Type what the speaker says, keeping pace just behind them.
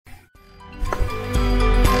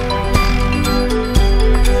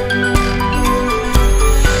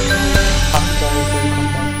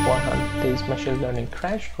Machine Learning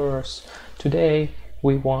Crash Course. Today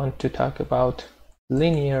we want to talk about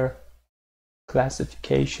linear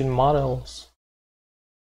classification models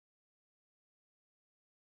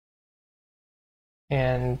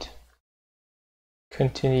and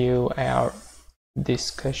continue our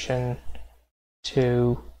discussion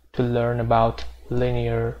to learn about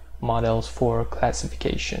linear models for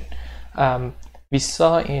classification. We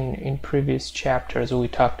saw in previous chapters we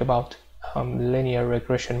talked about linear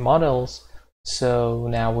regression models, so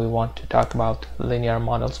now we want to talk about linear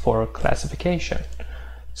models for classification.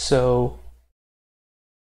 So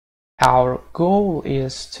our goal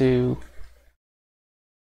is to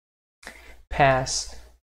pass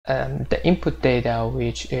the input data,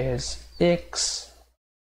 which is X.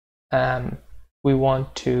 We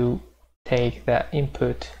want to take that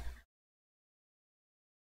input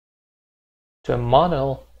to a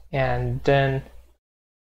model, and then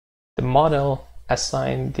the model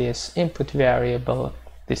assign this input variable,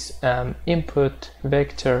 this input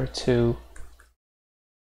vector, to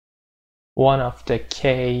one of the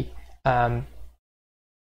k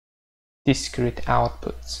discrete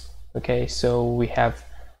outputs. Okay, so we have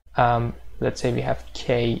let's say we have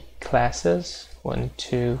k classes, 1,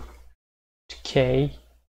 2 to k.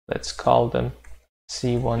 Let's call them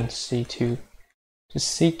C1, C2 to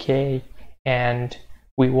CK, and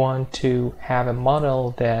we want to have a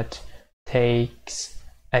model that takes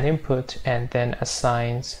an input and then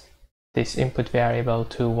assigns this input variable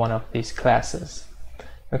to one of these classes.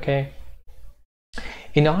 Okay.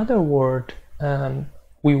 In other words,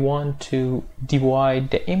 we want to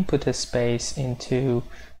divide the input space into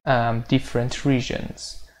different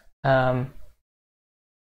regions.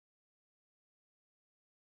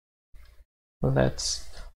 Let's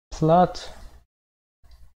plot.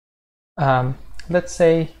 Let's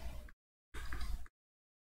say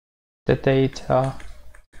the data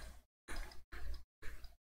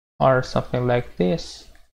are something like this.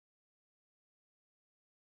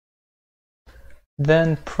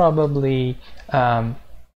 Then probably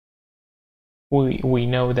we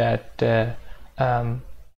know that the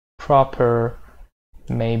proper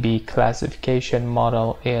maybe classification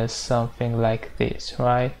model is something like this,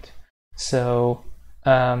 right? So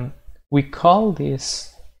we call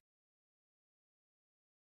this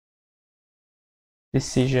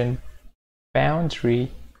decision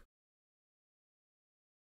boundary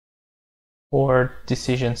or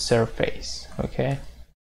decision surface. Okay.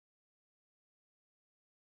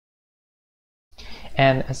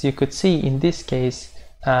 And as you could see in this case,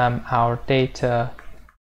 our data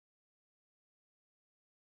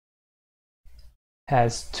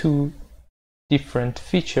has two different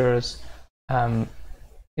features. In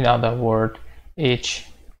other words, each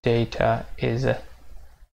data is a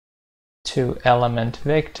 2-element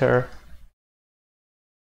vector,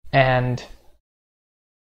 and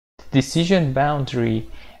decision boundary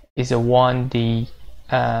is a 1D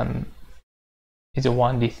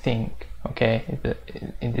thing. Okay,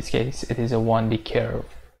 in this case it is a 1D curve.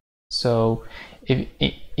 So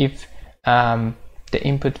if the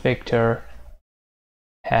input vector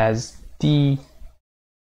has d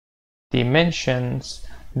dimensions,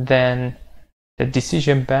 then the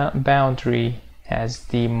decision boundary has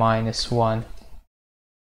d-1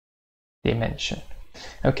 dimension.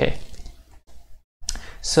 Okay,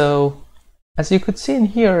 so as you could see in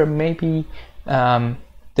here, maybe the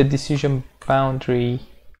decision boundary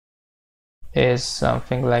is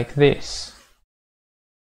something like this.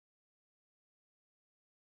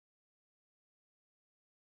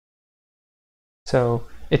 So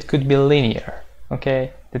it could be linear.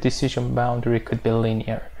 Okay, the decision boundary could be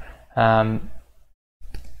linear.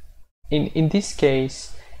 In this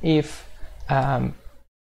case, if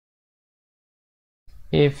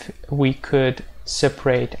we could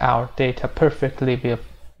separate our data perfectly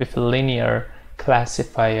with a linear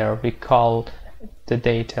classifier, we call the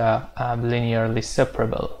data linearly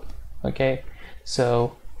separable. Okay,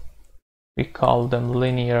 so we call them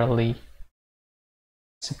linearly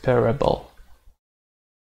separable.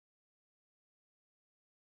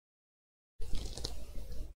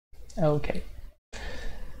 Okay,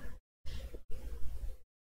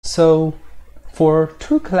 so for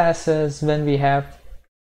two classes, when we have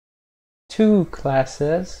two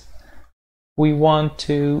classes, we want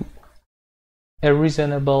to a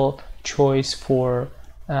reasonable choice for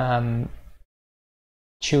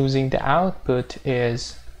choosing the output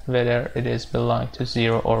is whether it is belong to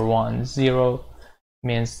 0 or 1. 0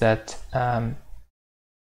 means that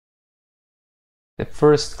the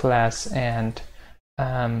first class, and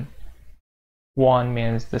 1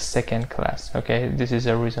 means the second class. Okay, this is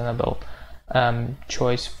a reasonable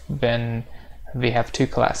choice when we have two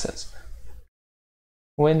classes.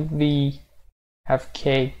 when we have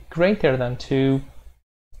k greater than 2,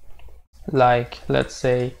 like let's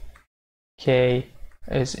say k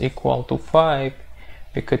is equal to 5,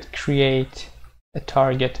 we could create a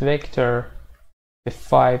target vector with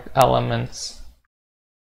 5 elements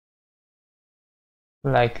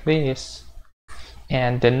like this,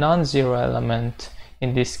 and the non-zero element,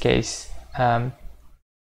 in this case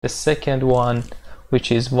the second one,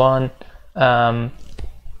 which is 1,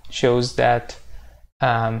 shows that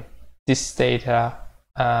this data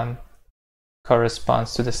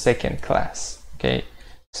corresponds to the second class. Okay,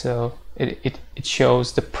 so it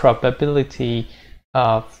shows the probability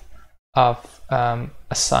of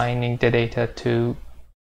assigning the data to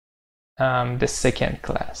the second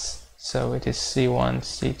class. So it is C1,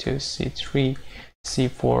 C2, C3,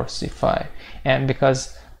 C4, C5. And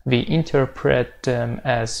because we interpret them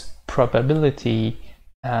as probability,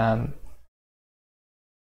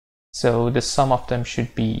 so the sum of them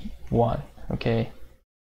should be 1. Okay,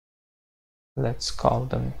 let's call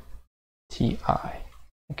them Ti.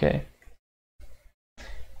 Okay,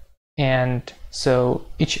 and so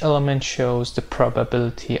each element shows the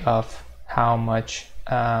probability of how much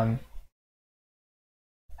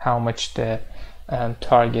the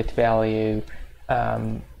target value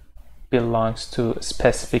belongs to a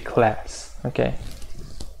specific class. Okay,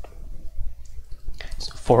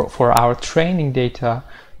 so for our training data,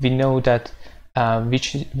 we know that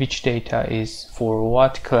which data is for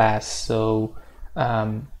what class, so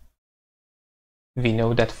we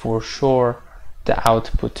know that for sure the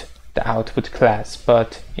output class,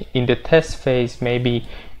 but in the test phase maybe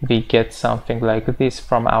we get something like this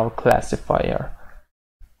from our classifier.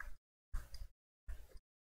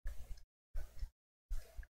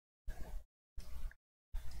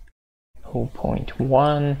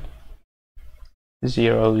 .1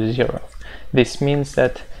 0 0. This means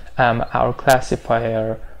that our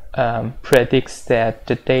classifier predicts that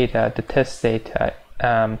the test data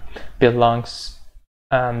belongs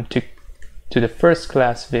to the first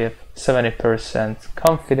class with 70%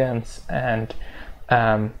 confidence, and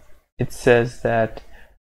it says that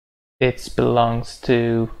it belongs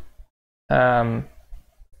to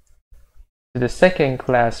the second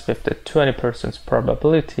class with the 20%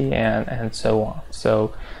 probability, and so on.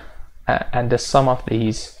 So and the sum of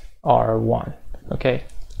these are 1. Okay.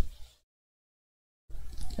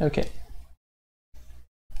 Okay.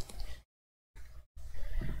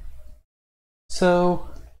 So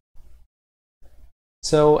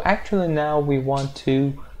actually now we want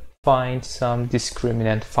to find some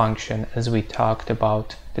discriminant function, as we talked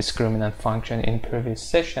about discriminant function in previous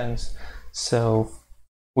sessions. So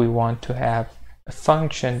we want to have a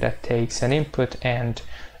function that takes an input and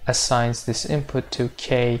assigns this input to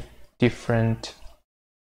k different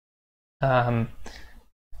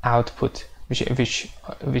output,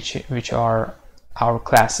 which are our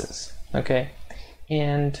classes. Okay,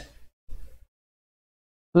 and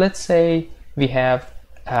let's say we have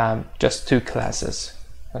just 2 classes.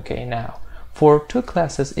 Okay, now for 2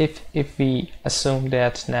 classes, if we assume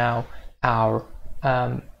that now our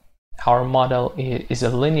model is a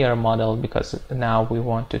linear model, because now we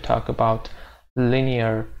want to talk about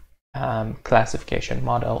linear classification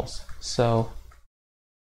models. So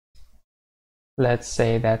let's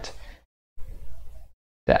say that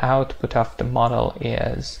the output of the model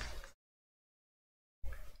is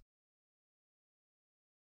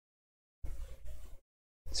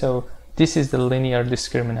so this is the linear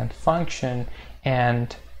discriminant function,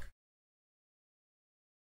 and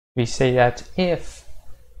we say that if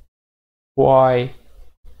y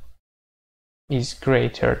is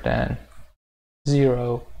greater than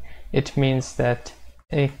 0, it means that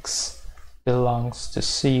x belongs to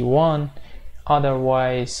C1,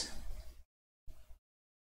 otherwise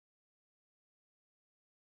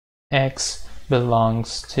x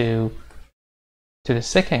belongs to the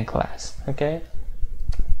second class. Okay,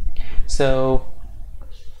 so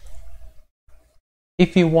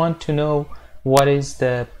if you want to know what is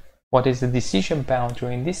the decision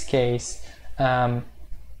boundary in this case,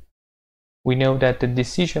 we know that the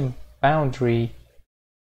decision boundary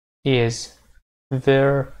is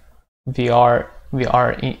where we are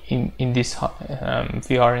in this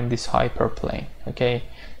hyperplane. Okay,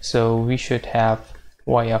 so we should have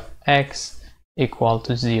y of x equal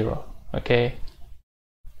to 0. Okay,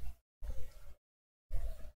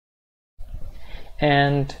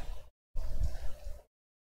 and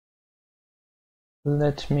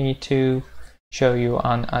let me to show you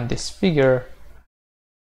on this figure.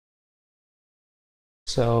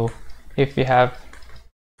 So if we have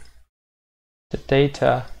the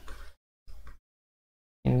data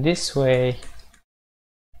in this way,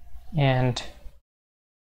 and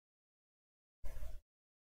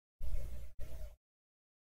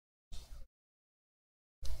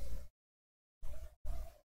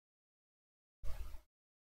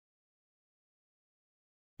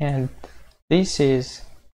and this is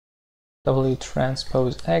W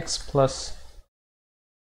transpose X plus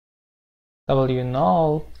W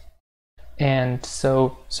null. And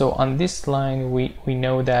so on this line we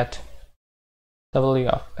know that W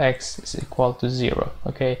of X is equal to 0.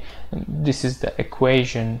 Okay, and this is the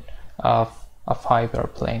equation of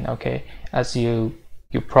hyperplane. Okay, as you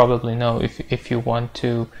probably know, if you want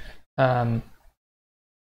to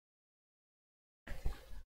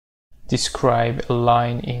describe a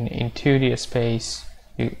line in 2D space,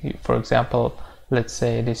 you for example, let's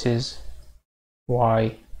say this is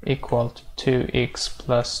y equal to 2x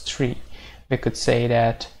plus 3. We could say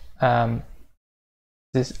that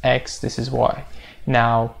this is x, this is y.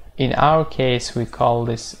 Now in our case we call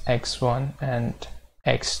this x1 and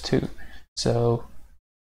x2. So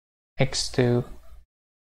x2,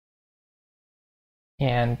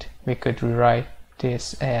 and we could rewrite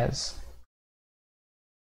this as,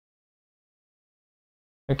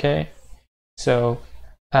 okay, so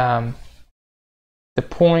the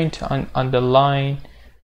point on the line,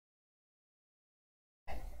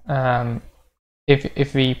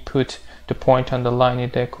 if we put the point on the line in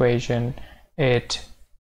the equation,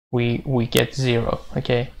 we get 0.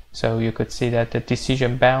 Okay, so you could see that the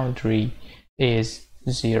decision boundary is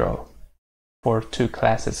 0 for two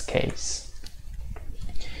classes case.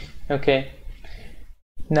 Okay,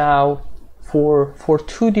 now for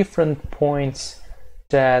two different points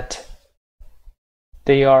that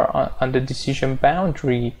they are on the decision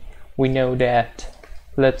boundary, we know that,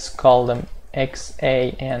 let's call them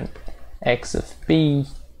xa and x of b.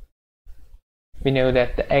 We know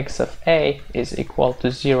that the x of a is equal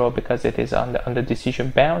to 0 because it is on the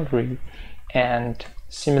decision boundary, and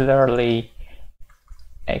similarly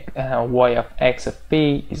y of x of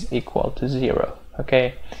b is equal to 0.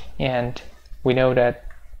 Okay, and we know that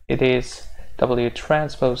it is W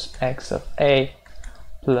transpose X of A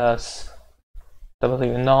plus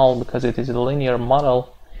W null because it is a linear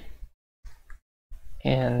model,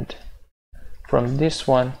 and from this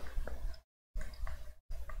one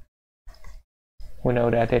we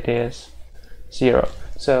know that it is 0.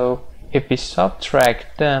 So if we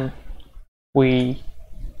subtract them, we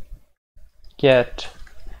get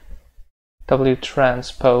W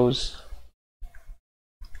transpose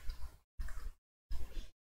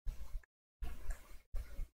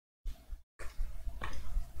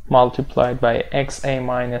multiplied by xa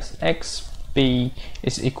minus xb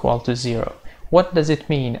is equal to 0. What does it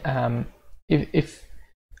mean? If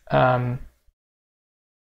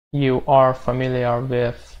you are familiar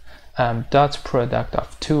with dot product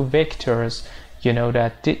of two vectors, you know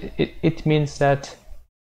that it means that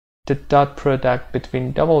the dot product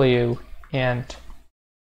between W and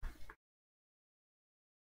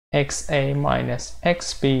xa minus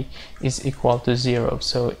xb is equal to 0.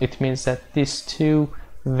 So it means that these two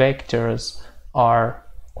vectors are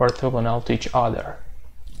orthogonal to each other.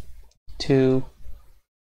 To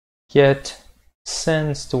get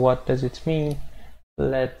sense to what does it mean,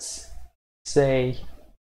 let's say,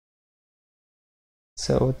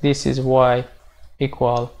 so this is y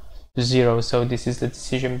equal to 0, so this is the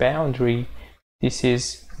decision boundary. This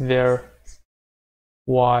is where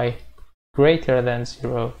y greater than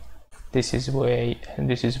 0. This is way, and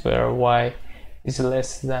this is where y is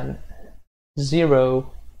less than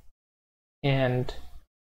 0, and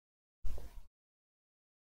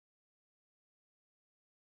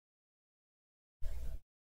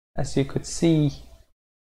as you could see,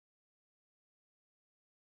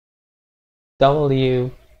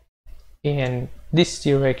 W in this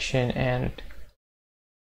direction and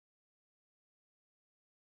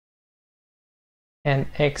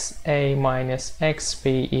xa minus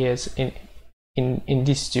xb is in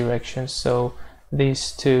this direction, so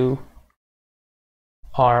these two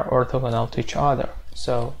are orthogonal to each other.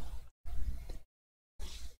 So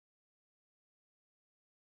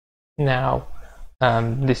now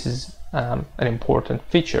this is an important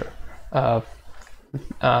feature of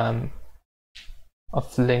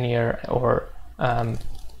linear or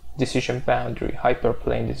decision boundary,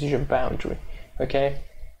 hyperplane decision boundary. Okay.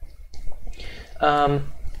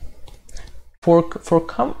 For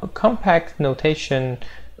compact notation,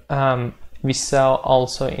 we saw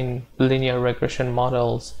also in linear regression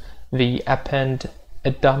models, we append a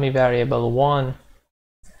dummy variable 1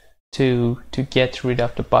 to get rid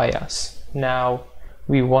of the bias. Now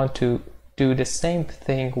we want to do the same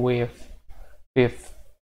thing with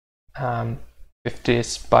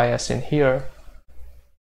this bias in here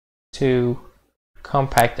to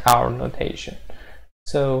compact our notation.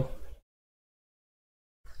 So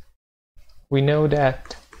we know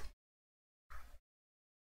that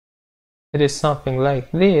it is something like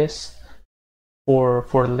this.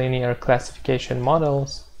 for linear classification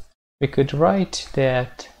models, we could write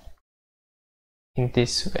that in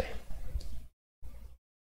this way.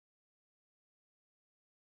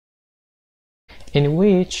 In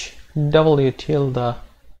which W tilde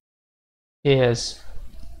is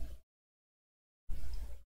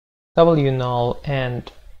W null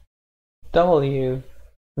and W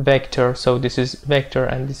vector. So this is vector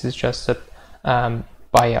and this is just a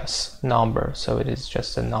bias number, so it is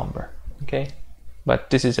just a number, okay, but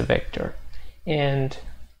this is a vector. And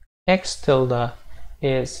X tilde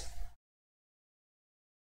is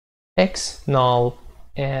X null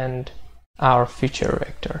and our feature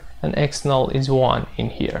vector, and X null is 1 in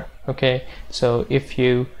here, okay. So if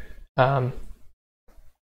you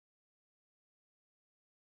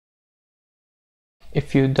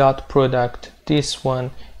dot product this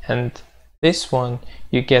one and this one,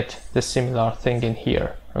 you get the similar thing in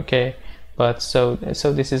here, okay. But so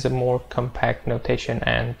this is a more compact notation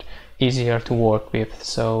and easier to work with,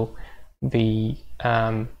 so we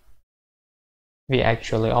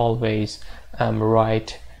actually always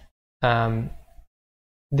write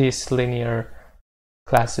these linear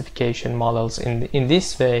classification models in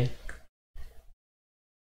this way.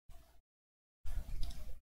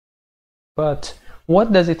 But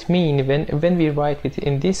what does it mean when we write it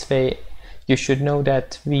in this way? You should know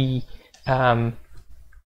that we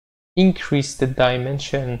increase the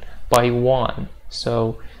dimension by 1.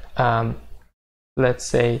 So let's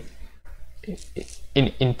say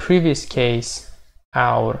in previous case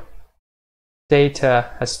our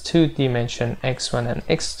data has 2 dimension x1 and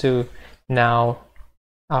x2. Now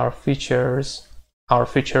our feature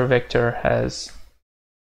vector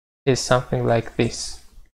is something like this: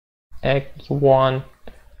 x1,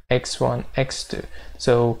 x1, x2.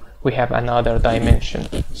 So we have another dimension.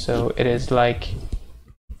 So it is like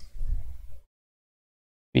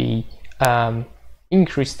we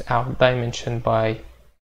increased our dimension by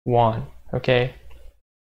 1, okay.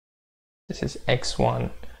 This is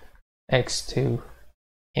x1, x2,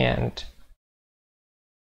 and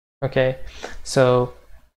okay. So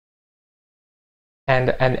and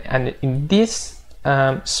in this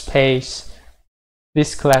space,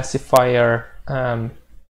 this classifier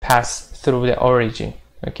pass through the origin,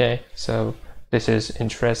 okay. So this is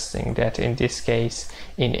interesting that in this case,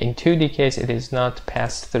 in 2D case, it is not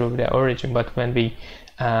passed through the origin, but when we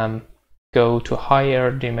go to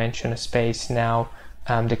higher dimension space, now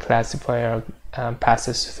the classifier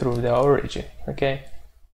passes through the origin, okay.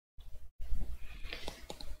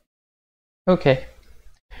 Okay,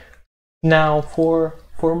 now for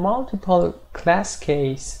multiple class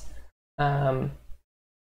case,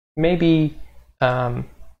 maybe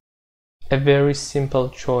a very simple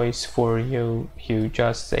choice for you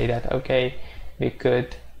just say that, okay, we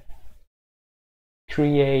could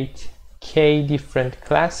create k different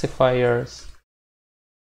classifiers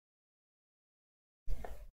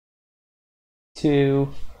to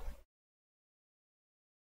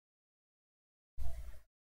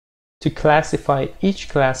classify each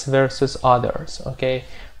class versus others, okay.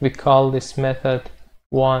 We call this method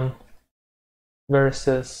one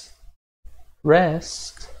versus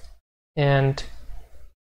rest, and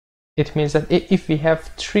it means that if we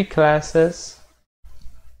have 3 classes,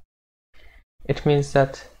 it means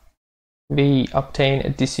that we obtain a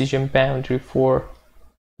decision boundary for,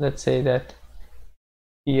 let's say that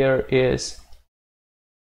here is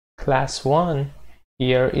class 1,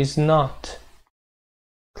 here is not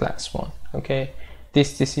class 1, okay.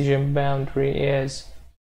 This decision boundary is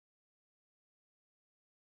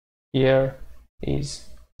here is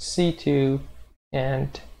C2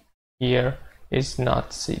 and here is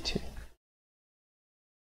not C2,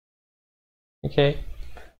 okay.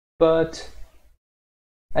 But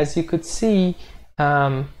as you could see,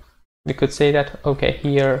 we could say that, okay,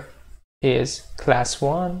 here is class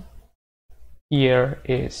 1, here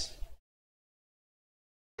is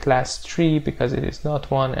class 3 because it is not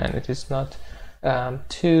 1 and it is not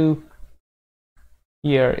 2,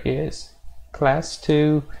 here is class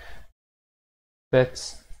 2,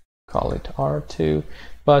 let's call it R2,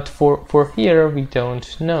 but for here we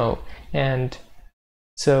don't know, and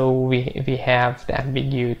so we have the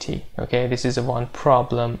ambiguity, okay. This is one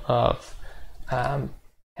problem of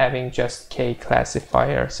having just k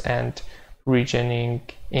classifiers and regioning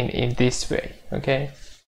in this way, okay.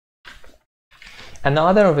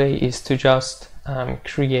 Another way is to just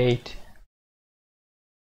create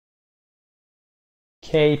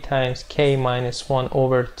k times k minus 1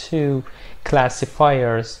 over 2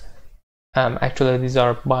 classifiers. Actually these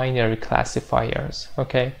are binary classifiers,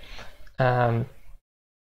 okay,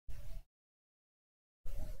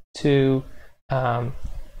 to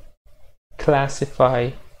classify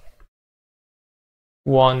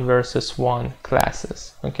one versus one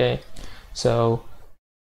classes. Okay, so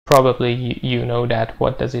probably you know that.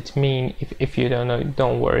 What does it mean? If you don't know,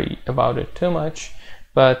 don't worry about it too much,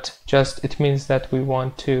 but just it means that we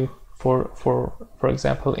want to, for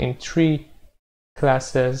example, in 3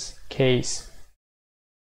 classes case,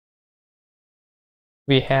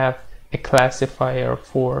 we have a classifier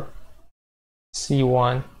for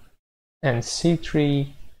C1 and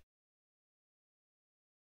C3.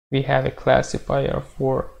 We have a classifier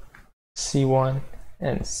for C1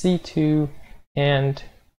 and C2, and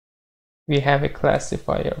we have a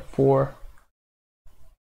classifier for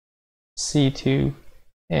C2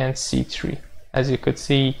 and C3. As you could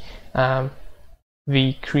see,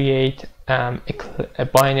 we create a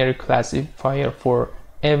binary classifier for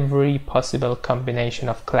every possible combination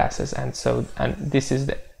of classes, and this is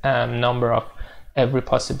the number of every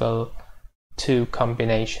possible 2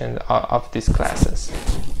 combinations of these classes.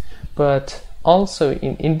 But also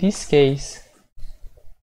in this case,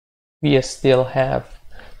 we still have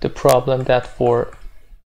the problem that for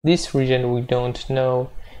this region we don't know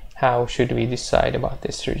how should we decide about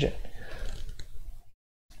this region.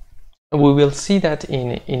 We will see that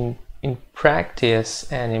in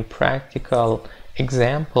practice and in practical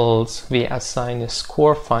examples, we assign a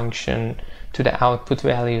score function to the output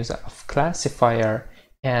values of classifier,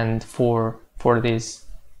 and for these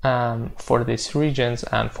regions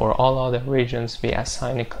and for all other regions, we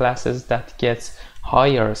assign classes that gets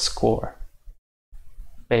higher score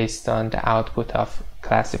based on the output of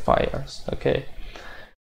classifiers.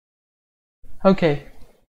 Okay,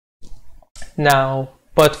 now,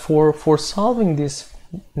 but for solving this,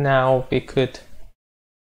 now we could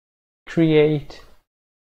create,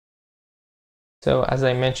 so as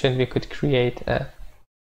I mentioned, we could create a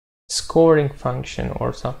scoring function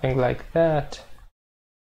or something like that.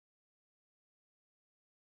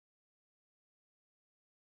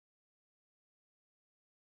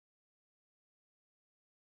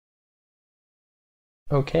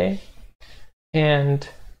 Okay, and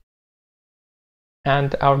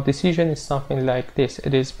our decision is something like this.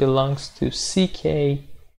 It is belongs to CK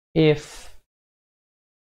if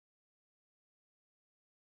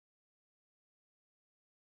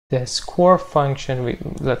the score function,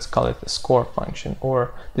 let's call it the score function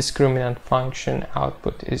or discriminant function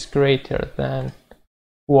output, is greater than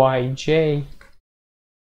yj.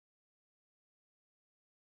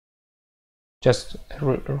 Just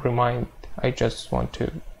I just want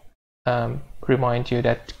to remind you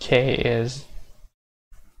that K is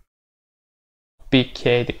big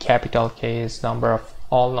K, the capital K is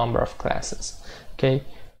all number of classes. Okay,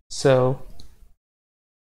 so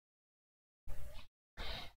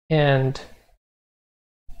in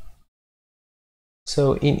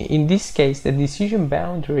this case, the decision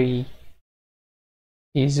boundary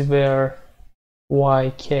is where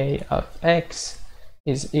yk of x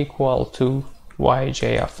is equal to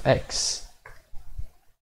yj of x.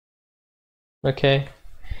 Okay,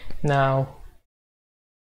 now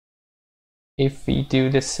if we do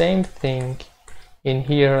the same thing in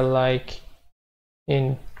here, like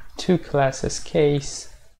in 2 classes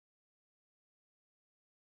case,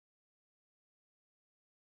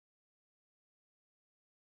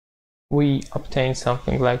 we obtain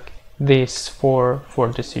something like this for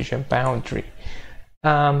decision boundary.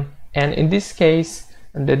 And in this case,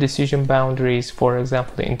 the decision boundaries, for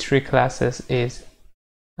example, in 3 classes is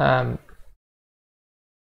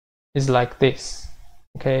like this.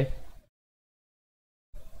 Okay,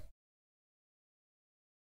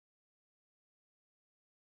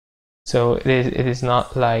 so it is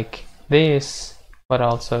not like this, but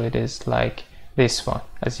also it is like this one.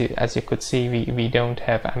 As you could see, we don't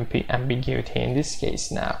have ambiguity in this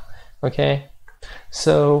case now. Okay,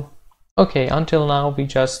 so okay, until now we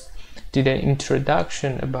just did an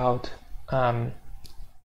introduction about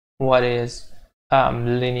what is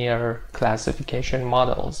linear classification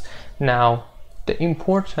models. Now the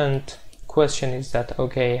important question is that,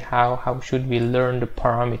 okay, how should we learn the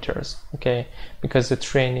parameters? Okay, because the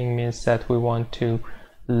training means that we want to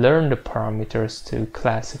learn the parameters to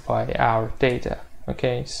classify our data.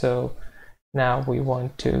 Okay, so now we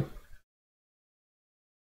want to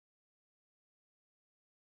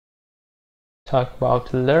talk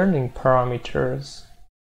about learning parameters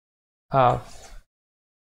of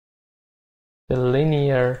the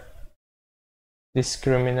linear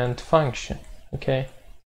discriminant function. Okay,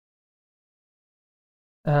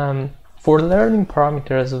 for learning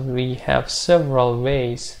parameters we have several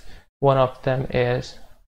ways. One of them is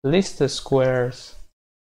least squares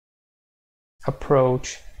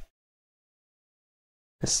approach.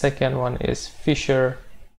 The second one is Fisher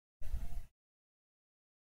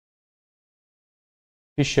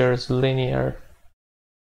Fisher's linear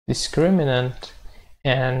discriminant,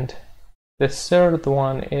 and the third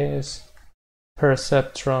one is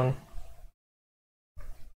perceptron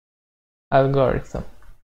algorithm.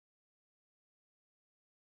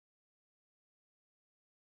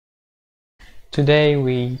 Today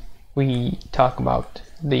we talk about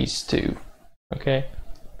these two. Okay.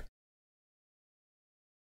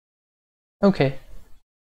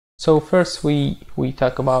 So first we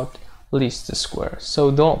talk about least squares.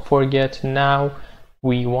 So don't forget, now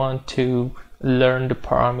we want to learn the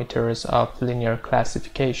parameters of linear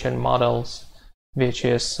classification models, which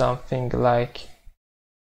is something like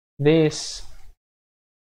this.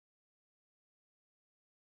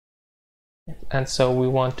 And so we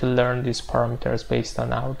want to learn these parameters based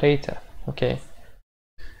on our data. Okay.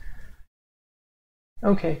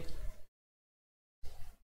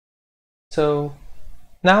 So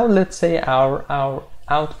now let's say our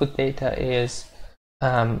output data is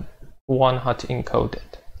one hot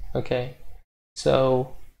encoded. Okay.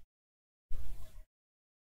 So,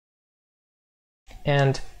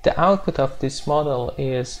 and the output of this model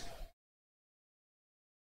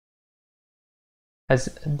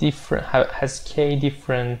has k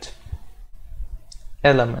different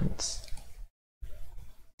elements.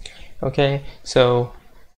 Okay, so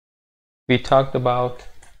we talked about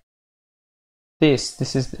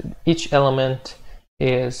this is each element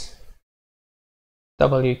is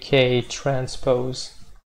wk transpose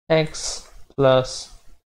x plus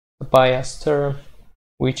a bias term,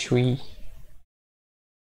 which we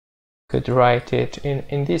could write it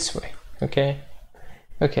in this way. Okay.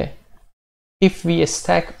 If we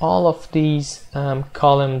stack all of these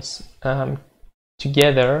columns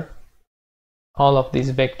together, all of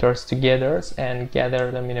these vectors together, and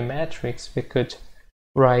gather them in a matrix, we could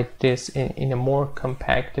write this in a more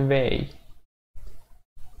compact way.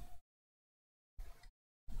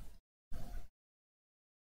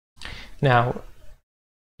 Now,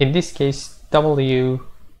 in this case, W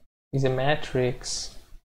is a matrix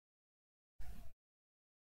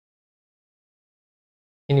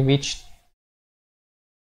in which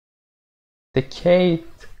the kth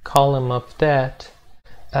column of that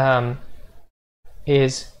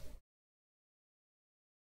is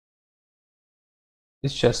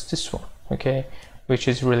just this one, okay, which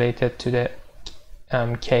is related to the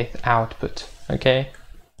kth output. Okay.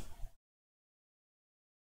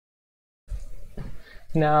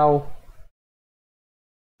 Now,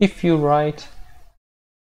 if you write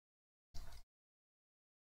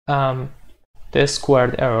the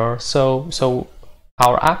squared error, so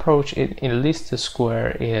our approach in least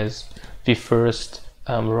square is we first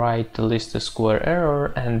write the least square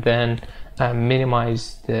error and then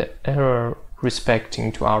minimize the error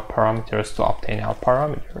respecting to our parameters to obtain our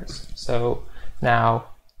parameters. So now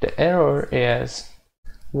the error is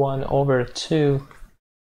 1/2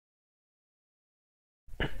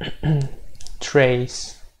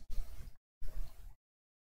 trace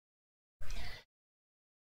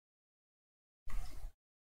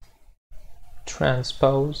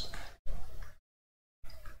transpose.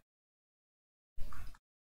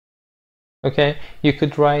 Okay, you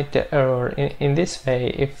could write the error in this way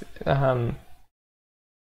if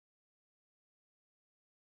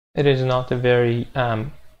it is not a very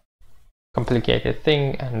complicated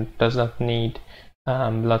thing and does not need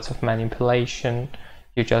lots of manipulation.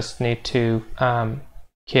 You just need to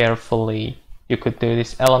carefully, you could do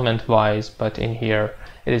this element wise, but in here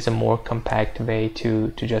it is a more compact way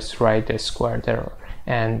to just write the squared error.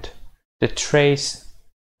 And the trace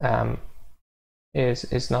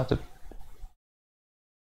is not a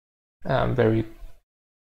very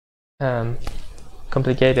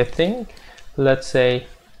complicated thing. Let's say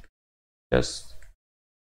just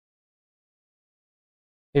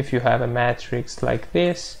if you have a matrix like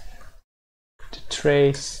this, the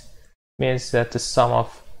trace means that the sum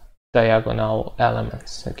of diagonal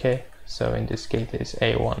elements. Okay, so in this case it is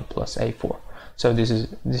A1 plus A4. So this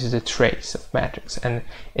is a trace of matrix, and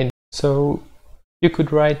so you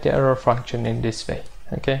could write the error function in this way.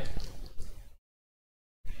 Okay.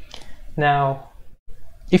 Now,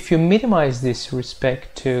 if you minimize this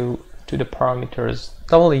respect to the parameters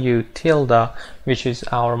W tilde, which is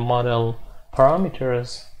our model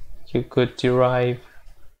parameters, you could derive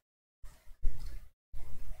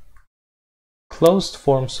closed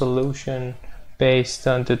form solution based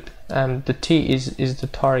on the t is the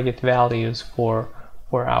target values for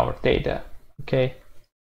our data. Okay.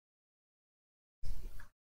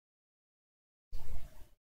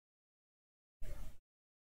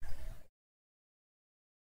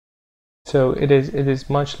 So it is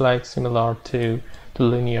much like similar to the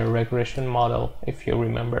linear regression model, if you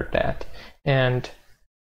remember that. And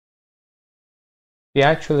we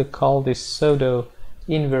actually call this pseudo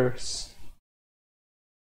inverse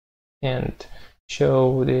and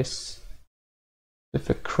show this with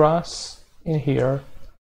a cross in here.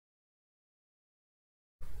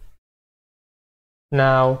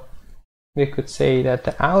 Now we could say that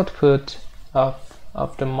the output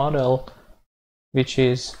of the model, which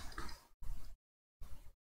is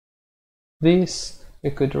this, we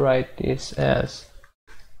could write this as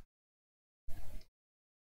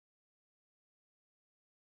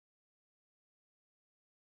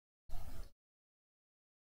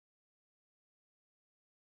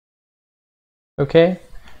okay.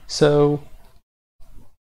 So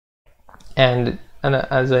and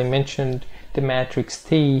as I mentioned, the matrix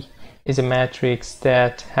T is a matrix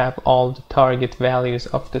that have all the target values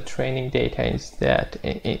of the training data instead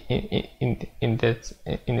in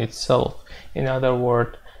itself. In other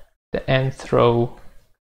words, the nth row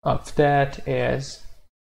of that is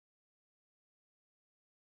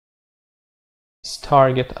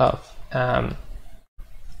target of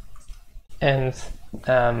nth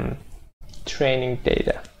training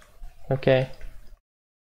data. Okay.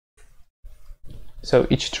 So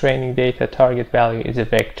each training data target value is a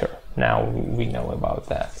vector. Now we know about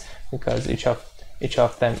that because each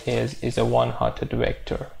of them is a one-hot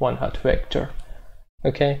vector.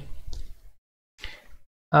 Okay.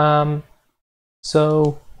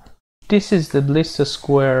 So this is the least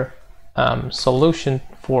square solution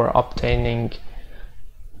for obtaining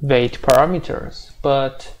weight parameters,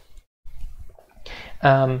 but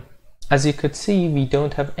as you could see, we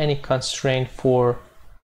don't have any constraint for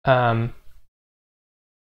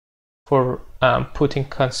putting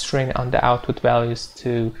constraint on the output values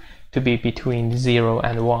to be between 0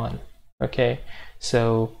 and 1. Okay,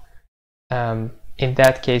 so in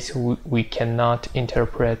that case we cannot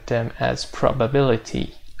interpret them as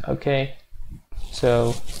probability. Okay,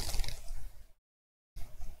 so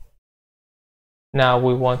now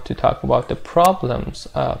we want to talk about the problems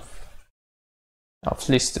of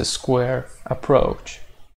least square approach.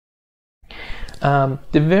 The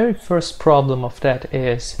very first problem of that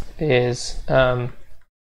is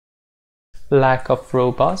lack of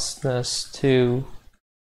robustness to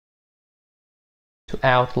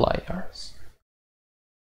outliers.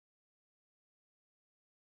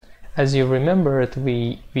 As you remembered,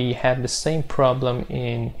 we had the same problem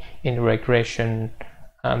in regression,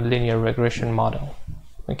 linear regression model.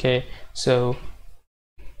 Okay, so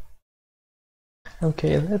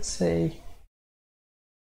okay, let's say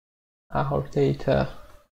our data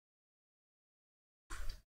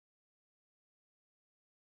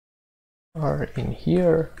are in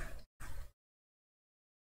here.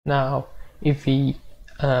 Now if we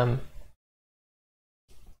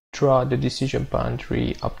draw the decision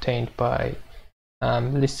boundary obtained by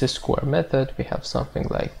least square method, we have something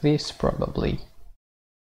like this probably.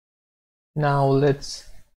 Now let's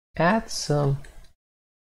add some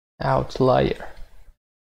outlier.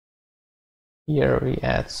 Here we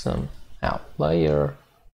add some outlier.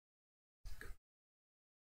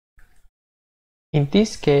 In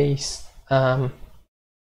this case, the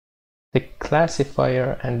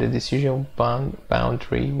classifier and the decision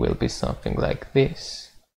boundary will be something like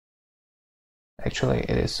this. Actually,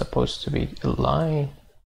 it is supposed to be a line.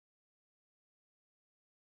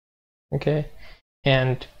 Okay,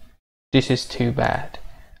 and this is too bad.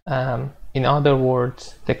 In other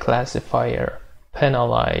words, the classifier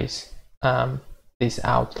penalize these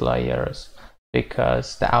outliers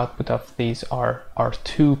because the output of these are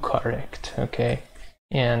too correct. Okay,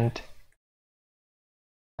 and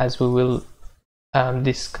as we will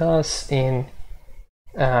discuss in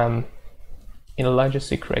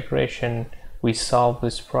logistic regression, we solve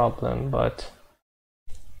this problem, but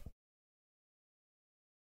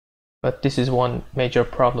this is one major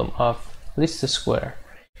problem of least square.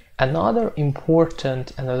 Another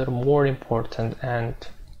more important and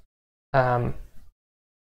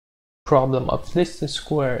problem of least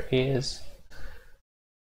square is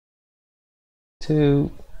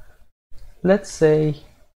to, let's say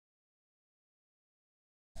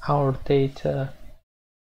our data,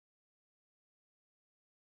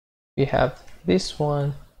 we have this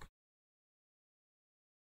one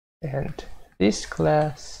and this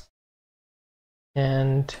class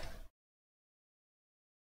and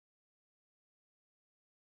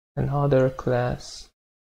another class.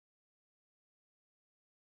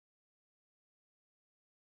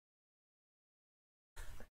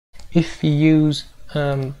 If we use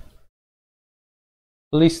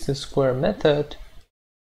least square method,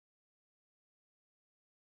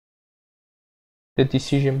 the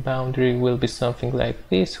decision boundary will be something like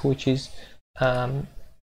this, which is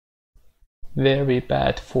very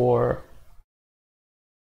bad for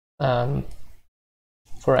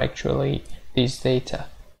for actually these data.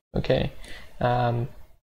 Okay,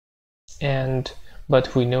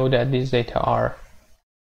 but we know that these data are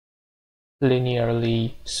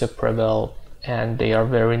linearly separable and they are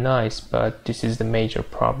very nice, but this is the major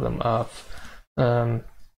problem of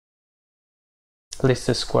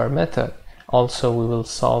least square method. Also, we will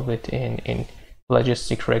solve it in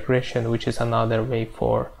logistic regression, which is another way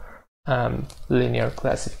for linear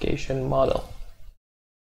classification model.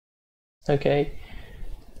 Okay,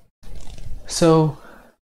 so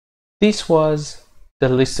this was the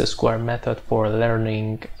least square method for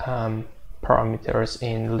learning parameters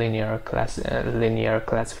in linear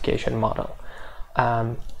classification model.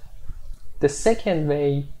 The second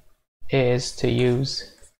way is to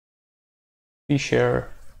use Fisher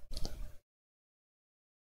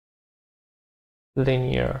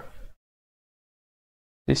linear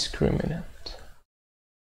discriminant.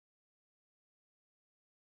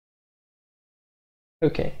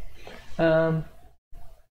 Okay,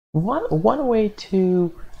 one way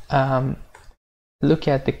to look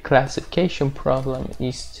at the classification problem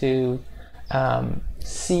is to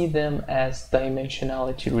see them as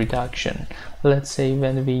dimensionality reduction. Let's say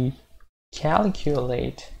when we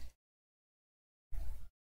calculate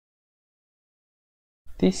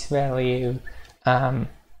this value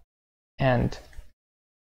and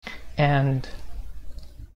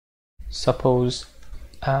suppose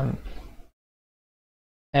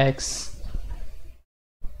x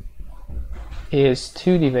is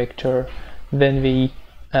 2D vector, when we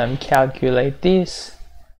calculate this,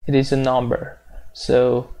 it is a number,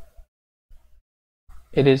 so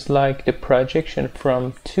it is like the projection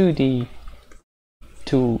from 2D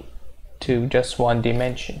to just one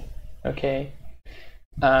dimension. Okay,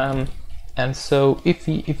 and so if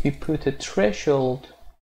we put a threshold,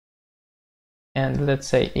 and let's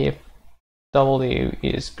say if W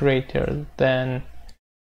is greater than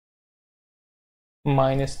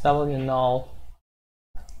minus W null,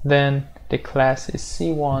 then the class is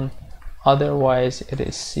C1, otherwise it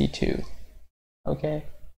is C2. Okay,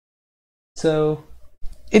 so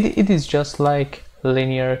it is just like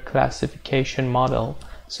linear classification model.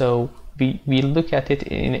 So we look at it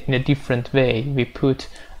in a different way. We put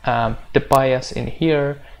the bias in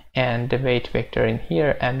here and the weight vector in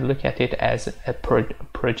here and look at it as a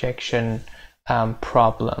projection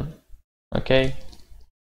problem. Okay,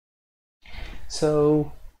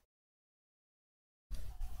 so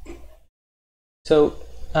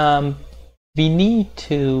we need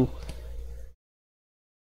to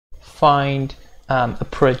find a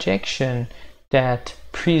projection that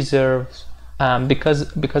preserves,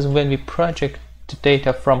 because when we project the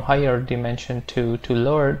data from higher dimension to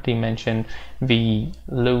lower dimension, we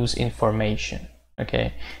lose information.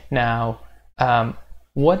 Okay, now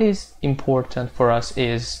what is important for us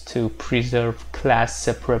is to preserve class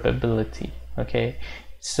separability. Okay,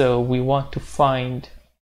 so we want to find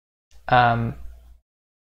a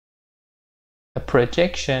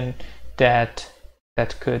projection that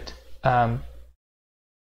could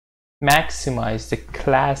maximize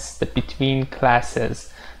the between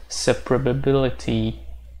classes separability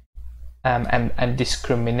and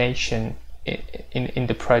discrimination in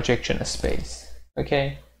the projection space.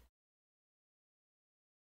 Okay,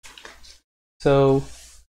 so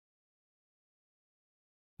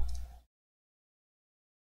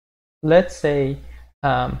let's say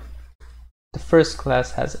the first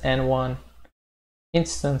class has n1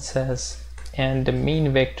 instances, and the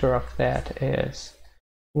mean vector of that is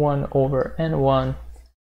 1 over n1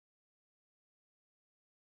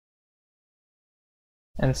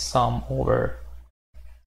 and sum over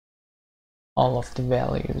all of the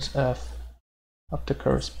values of the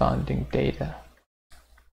corresponding data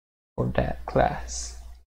for that class.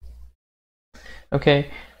 Okay,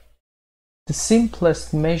 the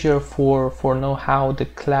simplest measure for know how the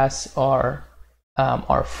class are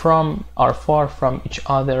far from each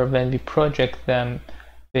other when we project them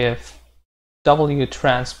with W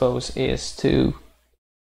transpose is to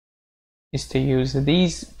use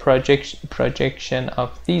these projection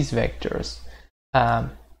of these vectors.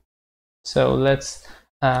 So let's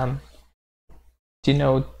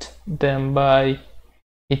denote them by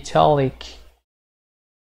italic.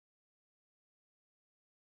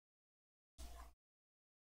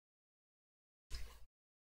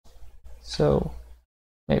 So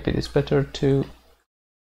maybe it is better to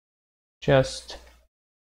just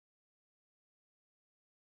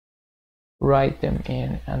write them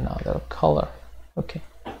in another color. Okay,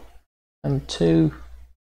 M2,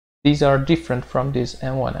 these are different from this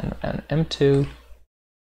M1 and M2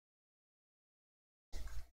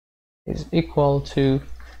 is equal to,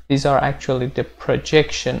 these are actually the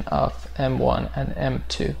projection of M1 and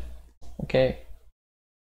M2. Okay,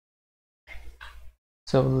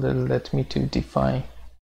 so let me to define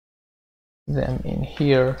them in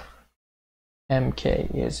here.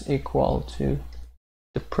 Mk is equal to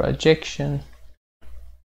the projection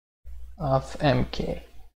of Mk.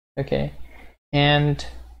 Okay, and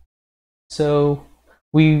so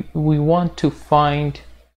we want to find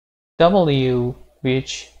W,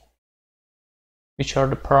 which are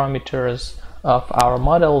the parameters of our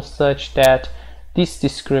model, such that this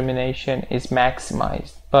discrimination is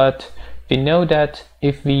maximized. But we know that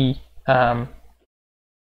if we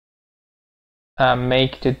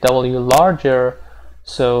make the W larger,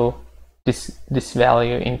 so this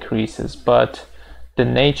value increases, but the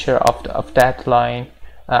nature of that line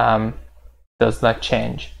does not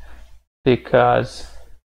change, because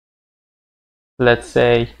let's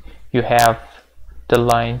say you have the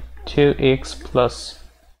line 2x plus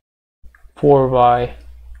 4y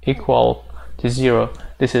equal to 0.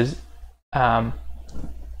 This is a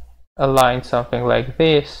line something like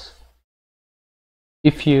this.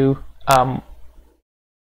 If you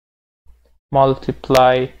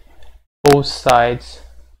multiply both sides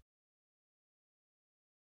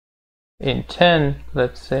in 10,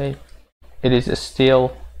 let's say, it is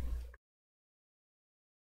still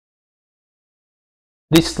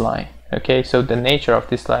this line. Okay, so the nature of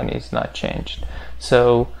this line is not changed.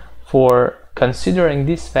 So for considering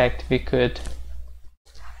this fact, we could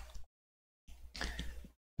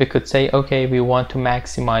say, okay, we want to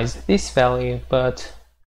maximize this value, but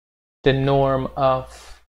the norm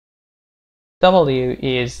of W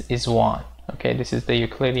is 1. Okay, this is the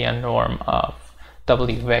Euclidean norm of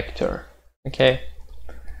W vector. Okay,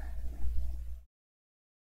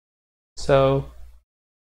 so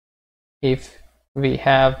if we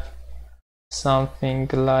have something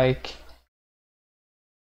like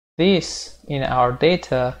this in our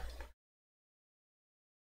data,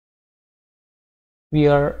 we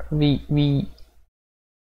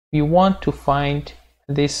want to find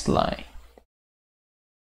this line.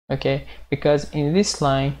 Okay, because in this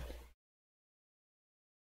line,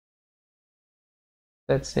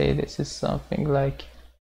 let's say this is something like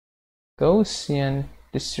Gaussian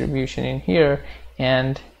distribution in here,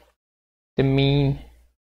 and the mean,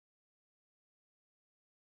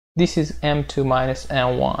 this is M2 minus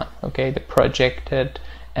M1. Okay, the projected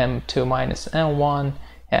M2 minus M1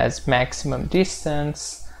 has maximum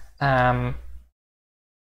distance, and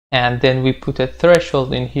then we put a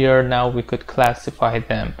threshold in here. Now we could classify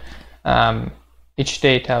them. Each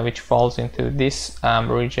data which falls into this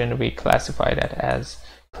region, we classify that as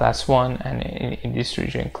class 1, and in this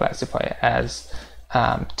region classify as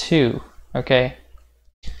 2. Okay,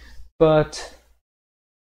 but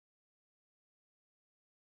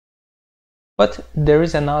there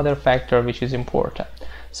is another factor which is important.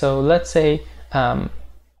 So let's say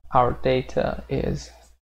our data is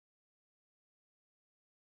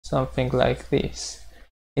something like this.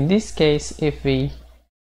 In this case, if we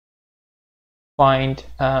find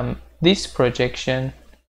this projection,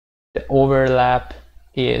 the overlap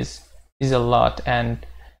is a lot, and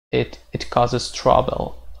it causes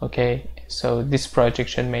trouble. Okay, so this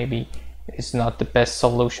projection maybe is not the best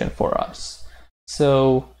solution for us.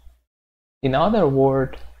 So in other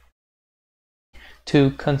words, to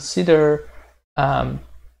consider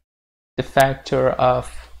the factor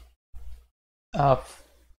of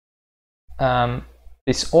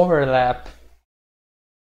this overlap,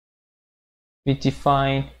 we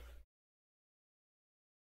define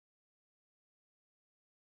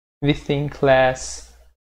within class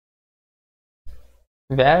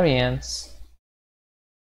variance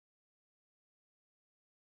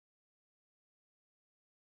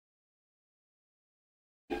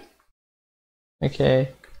okay,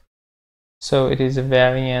 so it is a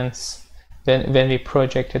variance when we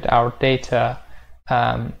projected our data.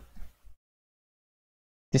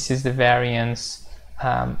 This is the variance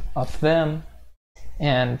of them,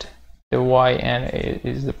 and the yn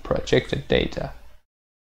is the projected data.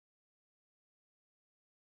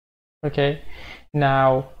 Okay,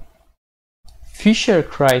 now Fisher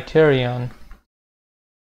criterion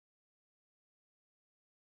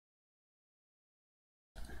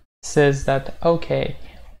says that, okay,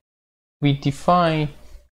 we define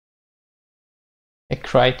a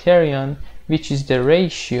criterion which is the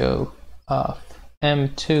ratio of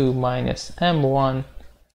M2 minus M1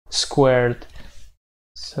 squared.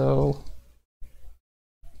 So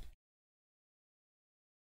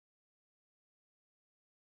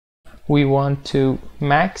we want to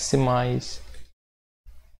maximize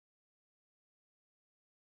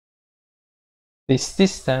this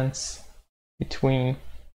distance between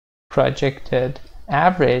projected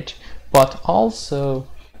average, but also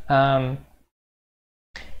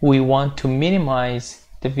we want to minimize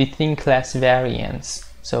the within class variance.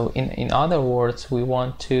 So in other words, we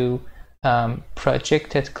want to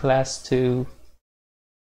projected class to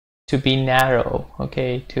be narrow,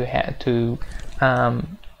 okay, to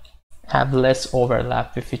have less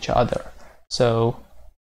overlap with each other. So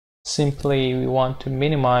simply we want to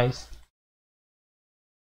minimize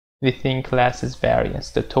within classes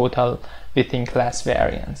variance, the total within class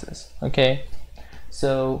variances. Okay,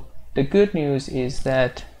 so the good news is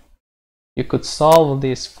that you could solve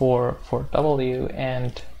this for W,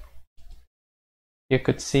 and you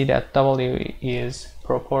could see that W is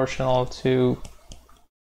proportional to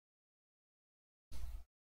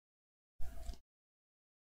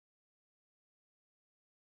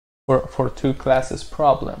for two classes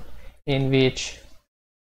problem, in which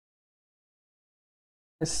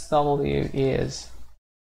this W is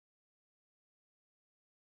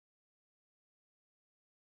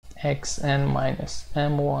xn minus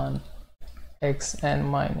m1 xn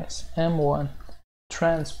minus m1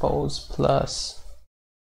 transpose plus,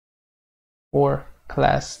 or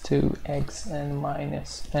class 2 xn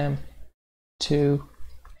minus m2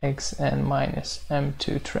 xn minus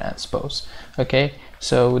m2 transpose. Okay,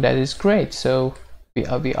 so that is great. So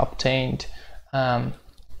we obtained a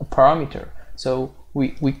parameter. So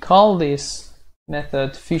we call this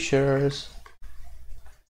method Fisher's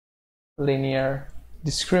linear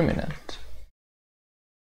discriminant.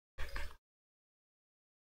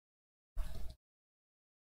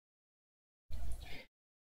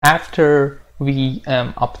 After we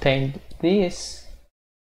obtained this,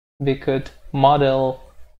 we could model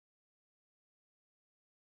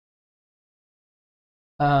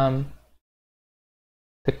the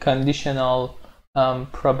conditional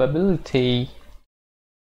probability,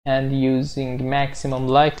 and using maximum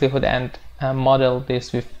likelihood, and model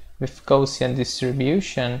this with Gaussian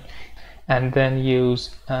distribution, and then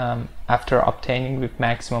use after obtaining with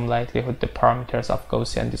maximum likelihood the parameters of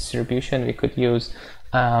Gaussian distribution, we could use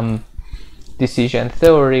decision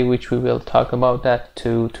theory, which we will talk about that,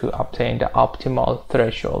 to obtain the optimal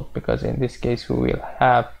threshold, because in this case we will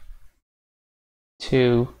have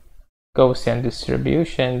two Gaussian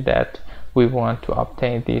distribution that we want to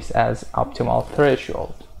obtain this as optimal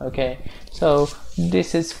threshold. Okay, so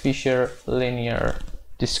this is Fisher linear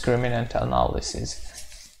discriminant analysis.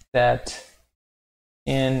 That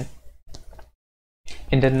in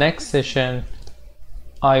the next session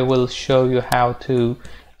I will show you how to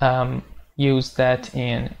use that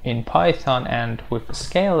in Python and with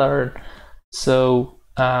scalar. So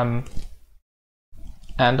and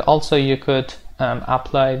also you could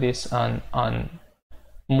apply this on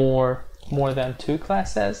more than two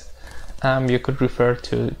classes. You could refer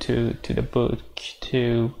to the book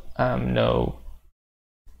to know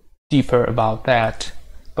deeper about that,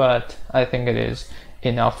 but I think it is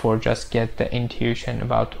enough for just get the intuition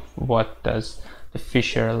about what does the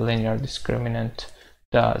Fisher linear discriminant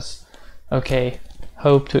does. Okay,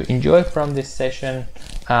 hope to enjoy from this session.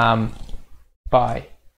 Bye.